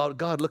 we'd be about,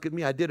 God, look at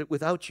me, I did it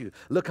without you.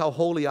 Look how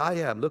holy I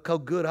am. Look how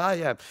good I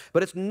am.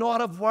 But it's not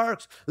of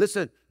works.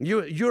 Listen,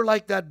 you're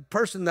like that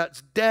person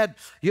that's dead.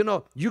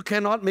 You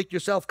cannot make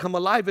yourself come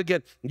alive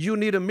again. You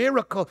need a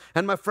miracle.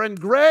 And my friend,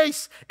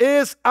 grace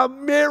is a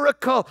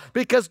miracle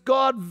because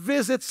God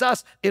visits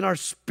us in our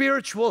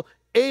spiritual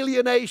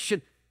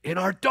alienation, in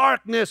our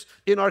darkness,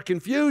 in our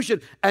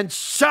confusion, and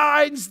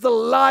shines the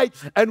light,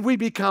 and we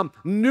become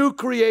new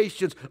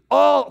creations,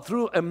 all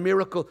through a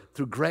miracle,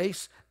 through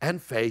grace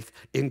and faith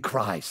in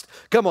Christ.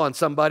 Come on,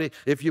 somebody,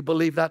 if you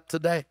believe that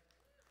today.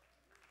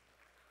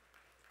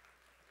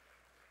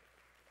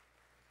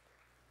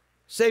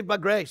 Saved by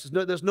grace.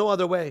 There's no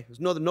other way. There's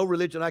no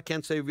religion. I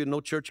can't save you.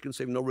 No church can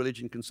save you. No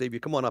religion can save you.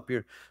 Come on up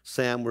here,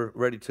 Sam. We're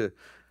ready to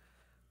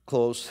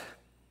close.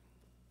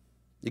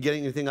 You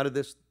getting anything out of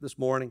this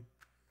morning?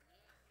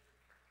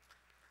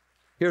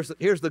 Here's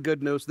the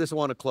good news. This I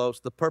want to close.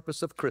 The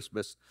purpose of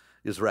Christmas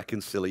is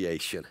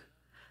reconciliation.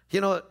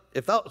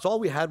 If that's all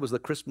we had was the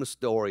Christmas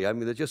story, I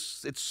mean,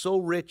 it's so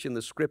rich in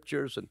the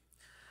scriptures, and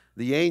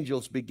the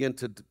angels begin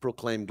to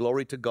proclaim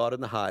glory to God in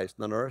the highest,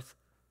 and on earth,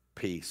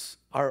 peace.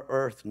 Our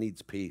earth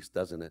needs peace,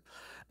 doesn't it?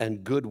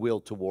 And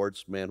goodwill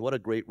towards man. What a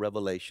great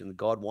revelation.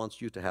 God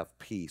wants you to have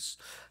peace,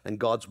 and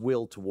God's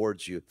will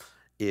towards you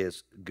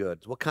is good.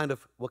 What kind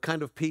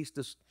of peace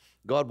does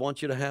God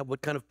want you to have?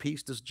 What kind of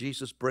peace does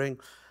Jesus bring?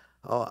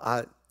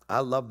 Oh, I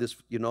love this.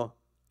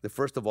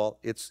 First of all,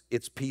 it's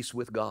peace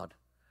with God.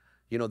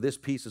 This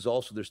peace is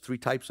also, there's three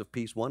types of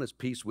peace. One is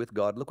peace with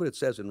God. Look what it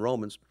says in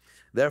Romans.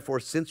 Therefore,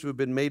 since we've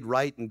been made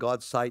right in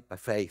God's sight by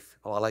faith.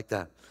 Oh, I like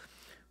that.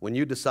 When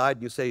you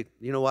decide, you say,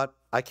 you know what?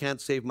 I can't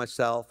save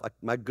myself.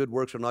 My good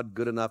works are not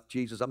good enough.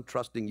 Jesus, I'm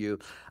trusting you.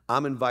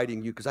 I'm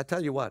inviting you. Because I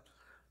tell you what,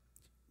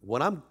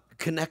 when I'm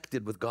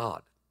connected with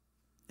God,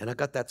 and I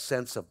got that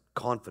sense of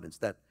confidence,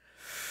 that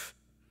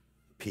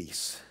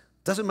peace.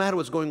 Doesn't matter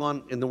what's going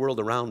on in the world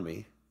around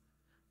me,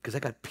 because I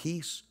got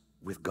peace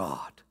with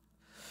God.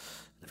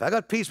 If I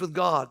got peace with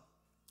God,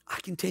 I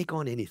can take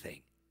on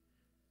anything.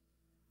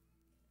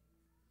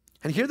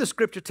 And here the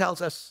scripture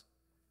tells us,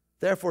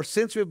 therefore,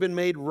 since we've been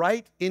made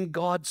right in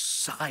God's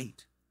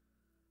sight,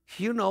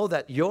 you know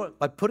that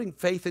by putting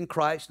faith in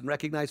Christ and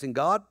recognizing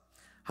God,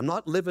 I'm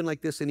not living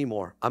like this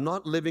anymore. I'm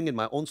not living in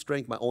my own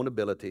strength, my own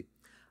ability.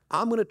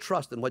 I'm going to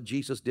trust in what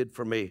Jesus did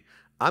for me.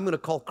 I'm going to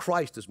call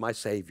Christ as my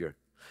Savior.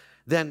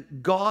 Then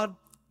God,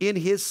 in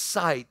His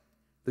sight,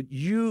 that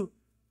you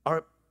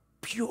are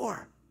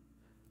pure,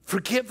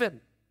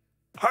 forgiven,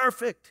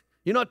 perfect.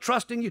 You're not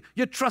trusting you.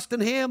 You're trusting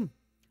Him.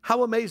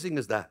 How amazing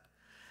is that?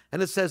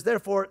 And it says,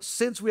 therefore,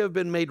 since we have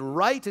been made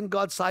right in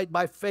God's sight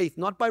by faith,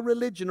 not by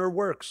religion or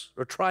works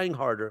or trying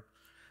harder,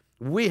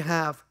 we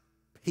have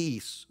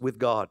peace with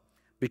God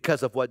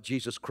because of what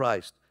Jesus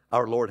Christ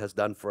our Lord has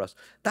done for us.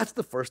 That's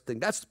the first thing.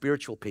 That's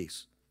spiritual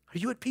peace. Are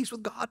you at peace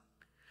with God?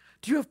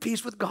 Do you have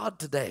peace with God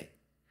today?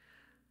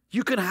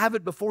 You can have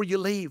it before you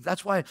leave.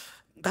 That's why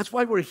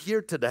we're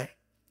here today.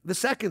 The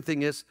second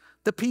thing is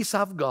the peace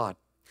of God.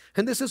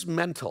 And this is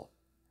mental.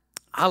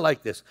 I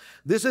like this.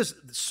 This is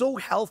so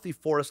healthy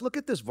for us. Look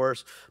at this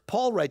verse.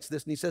 Paul writes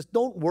this and he says,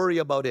 don't worry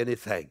about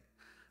anything.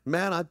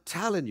 Man, I'm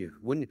telling you,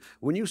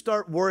 when you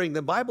start worrying,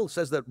 the Bible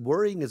says that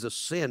worrying is a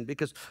sin,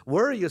 because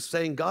worry is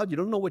saying, God, you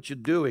don't know what you're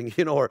doing,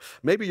 or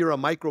maybe you're a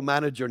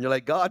micromanager and you're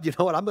like, God, you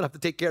know what, I'm going to have to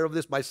take care of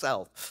this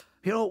myself.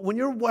 When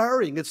you're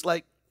worrying, it's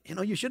like,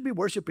 you should be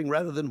worshiping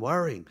rather than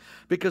worrying,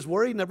 because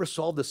worry never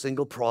solved a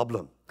single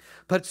problem.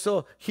 But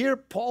so here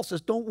Paul says,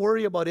 don't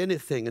worry about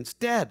anything.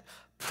 Instead,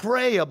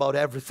 pray about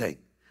everything.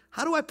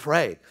 How do I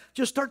pray?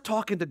 Just start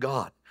talking to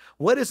God.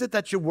 What is it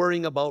that you're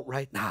worrying about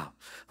right now?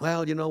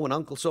 Well, when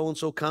Uncle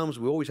so-and-so comes,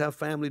 we always have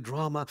family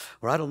drama,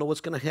 or I don't know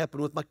what's going to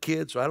happen with my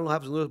kids, or I don't know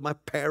what's happening with my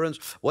parents,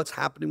 what's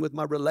happening with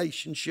my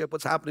relationship,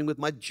 what's happening with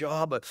my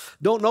job. I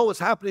don't know what's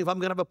happening if I'm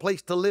going to have a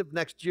place to live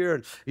next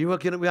year.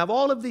 And we have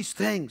all of these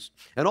things,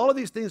 and all of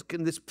these things,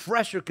 this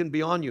pressure can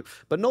be on you.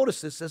 But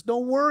notice this says,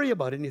 don't worry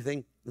about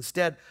anything.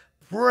 Instead,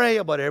 pray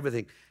about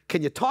everything.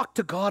 Can you talk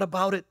to God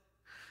about it?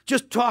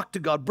 Just talk to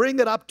God. Bring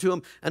it up to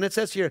Him. And it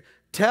says here,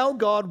 tell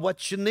God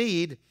what you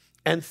need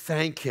and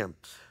thank Him.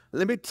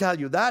 Let me tell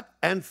you, that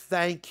and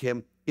thank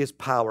Him is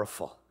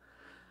powerful.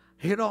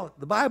 The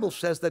Bible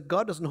says that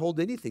God doesn't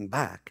hold anything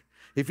back.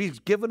 If He's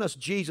given us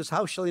Jesus,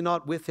 how shall He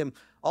not with Him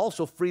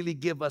also freely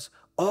give us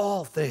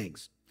all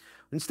things?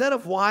 Instead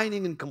of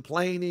whining and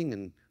complaining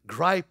and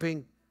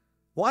griping,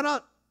 why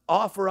not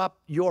offer up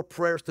your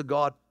prayers to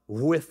God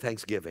with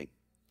thanksgiving?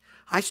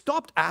 I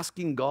stopped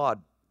asking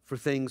God for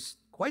things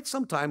quite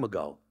some time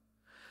ago,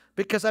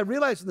 because I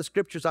realized in the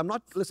Scriptures, I'm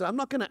not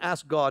going to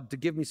ask God to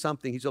give me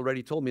something He's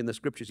already told me in the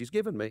Scriptures He's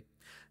given me.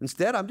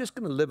 Instead, I'm just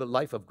going to live a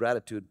life of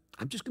gratitude.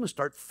 I'm just going to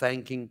start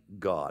thanking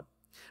God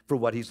for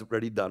what He's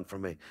already done for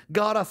me.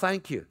 God, I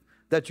thank You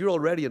that You're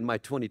already in my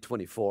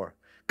 2024.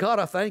 God,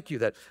 I thank You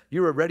that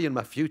You're already in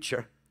my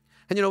future.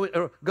 And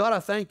God, I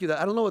thank You that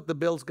I don't know what the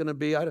bill's going to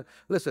be.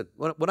 Listen,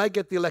 when I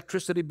get the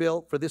electricity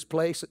bill for this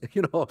place,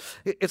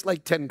 it's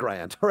like 10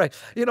 grand, all right?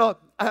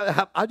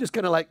 I just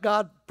kind of like,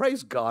 God,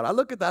 praise God. I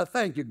look at that,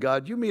 thank You,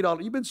 God. You've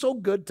been so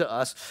good to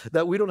us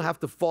that we don't have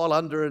to fall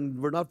under and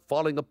we're not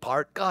falling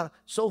apart. God,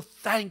 so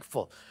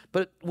thankful.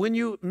 But when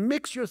you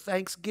mix your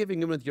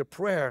thanksgiving with your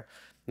prayer,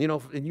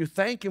 and you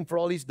thank Him for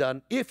all He's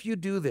done, if you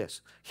do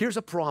this, here's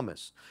a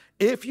promise.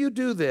 If you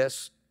do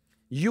this,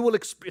 you will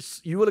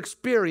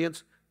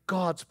experience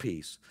God's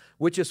peace,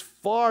 which is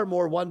far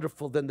more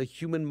wonderful than the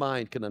human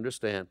mind can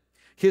understand.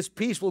 His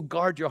peace will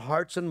guard your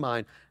hearts and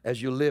mind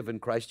as you live in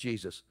Christ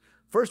Jesus.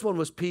 First one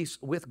was peace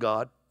with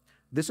God.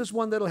 This is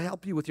one that'll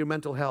help you with your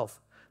mental health,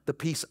 the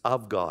peace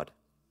of God.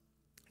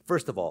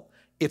 First of all,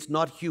 it's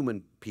not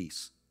human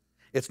peace.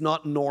 It's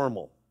not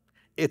normal.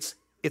 It's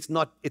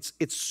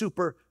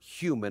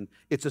superhuman.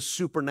 It's a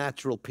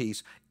supernatural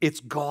peace. It's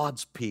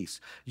God's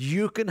peace.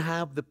 You can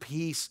have the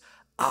peace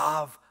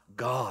of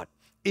God.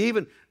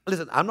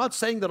 Listen, I'm not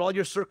saying that all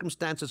your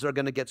circumstances are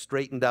going to get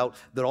straightened out,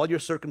 that all your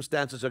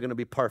circumstances are going to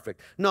be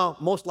perfect. No,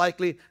 most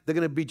likely they're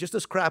going to be just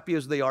as crappy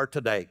as they are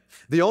today.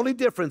 The only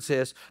difference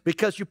is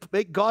because you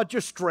make God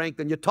your strength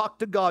and you talk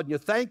to God and you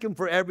thank Him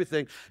for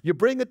everything, you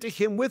bring it to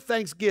Him with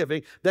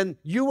thanksgiving, then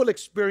you will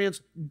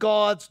experience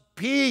God's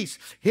peace,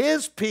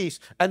 His peace.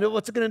 And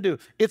what's it going to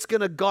do? It's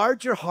going to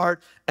guard your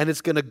heart and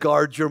it's going to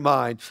guard your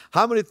mind.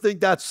 How many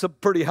think that's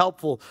pretty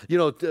helpful?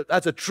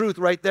 That's a truth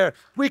right there.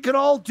 We can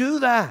all do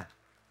that.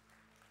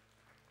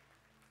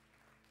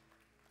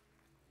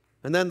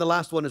 And then the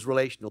last one is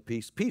relational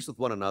peace, peace with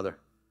one another.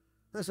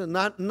 Listen,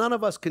 none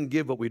of us can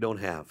give what we don't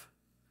have.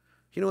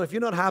 If you're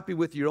not happy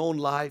with your own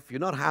life, you're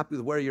not happy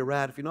with where you're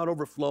at, if you're not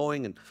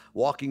overflowing and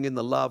walking in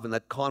the love and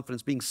that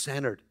confidence, being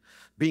centered,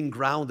 being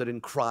grounded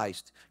in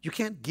Christ, you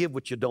can't give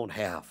what you don't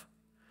have.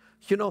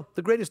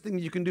 The greatest thing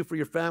you can do for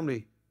your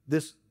family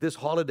this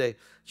holiday,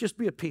 just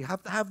be at peace.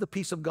 Have the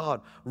peace of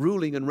God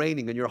ruling and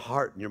reigning in your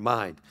heart and your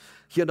mind.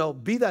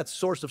 Be that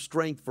source of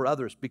strength for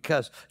others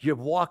because you're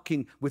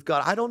walking with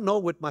God. I don't know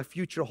what my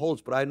future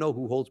holds, but I know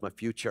who holds my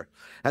future.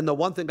 And the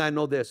one thing I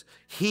know this,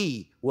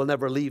 He will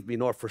never leave me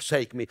nor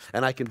forsake me,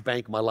 and I can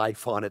bank my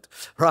life on it,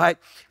 right?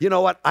 You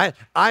know what?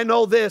 I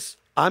know this.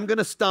 I'm going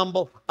to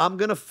stumble. I'm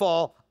going to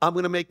fall. I'm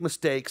going to make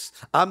mistakes.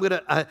 I'm going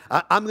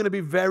to be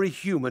very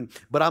human,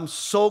 but I'm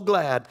so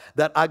glad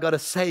that I got a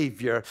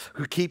Savior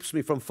who keeps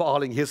me from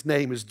falling. His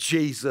name is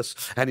Jesus,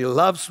 and He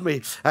loves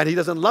me, and He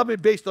doesn't love me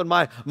based on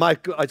my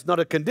it's not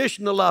a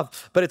conditional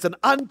love, but it's an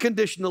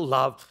unconditional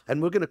love.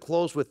 And we're going to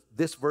close with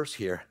this verse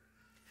here.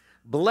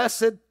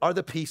 Blessed are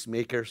the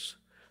peacemakers,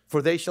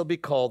 for they shall be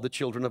called the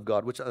children of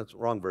God. That's the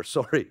wrong verse,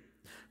 sorry.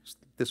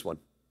 This one.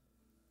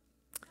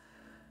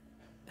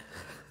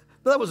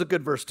 That was a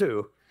good verse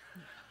too.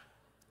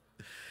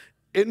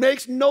 It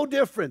makes no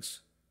difference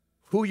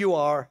who you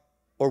are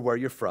or where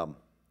you're from.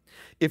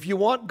 If you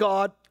want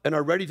God and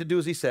are ready to do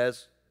as He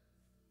says,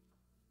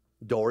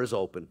 door is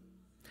open.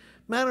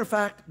 Matter of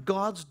fact,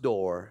 God's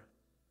door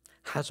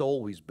has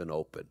always been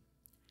open.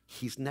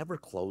 He's never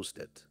closed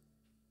it.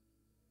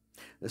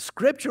 The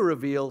scripture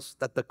reveals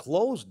that the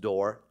closed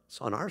door is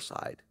on our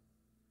side.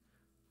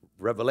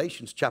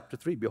 Revelations chapter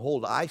 3,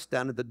 behold, I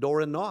stand at the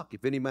door and knock.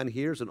 If any man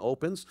hears and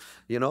opens,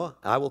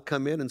 I will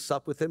come in and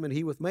sup with him and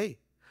he with me.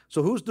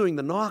 So who's doing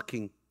the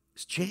knocking?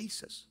 It's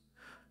Jesus.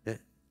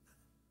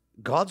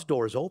 God's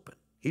door is open.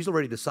 He's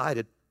already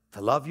decided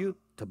to love you,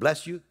 to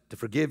bless you, to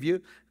forgive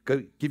you,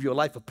 give you a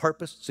life of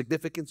purpose,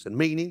 significance, and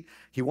meaning.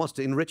 He wants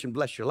to enrich and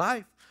bless your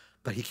life,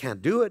 but he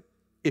can't do it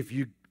if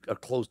you are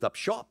closed up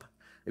shop.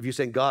 If you're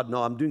saying, God,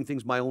 no, I'm doing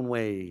things my own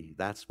way.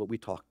 That's what we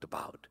talked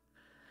about.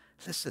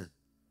 Listen,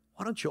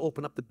 why don't you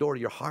open up the door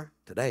of your heart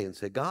today and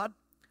say, God,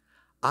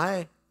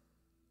 I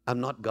am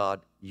not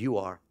God. You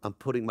are. I'm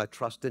putting my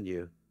trust in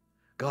you.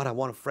 God, I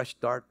want a fresh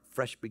start,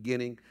 fresh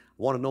beginning.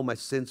 I want to know my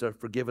sins are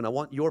forgiven. I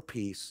want your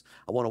peace.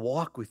 I want to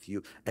walk with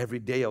you every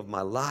day of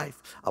my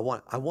life. I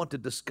want to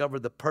discover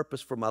the purpose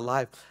for my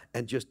life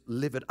and just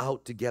live it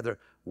out together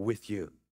with you.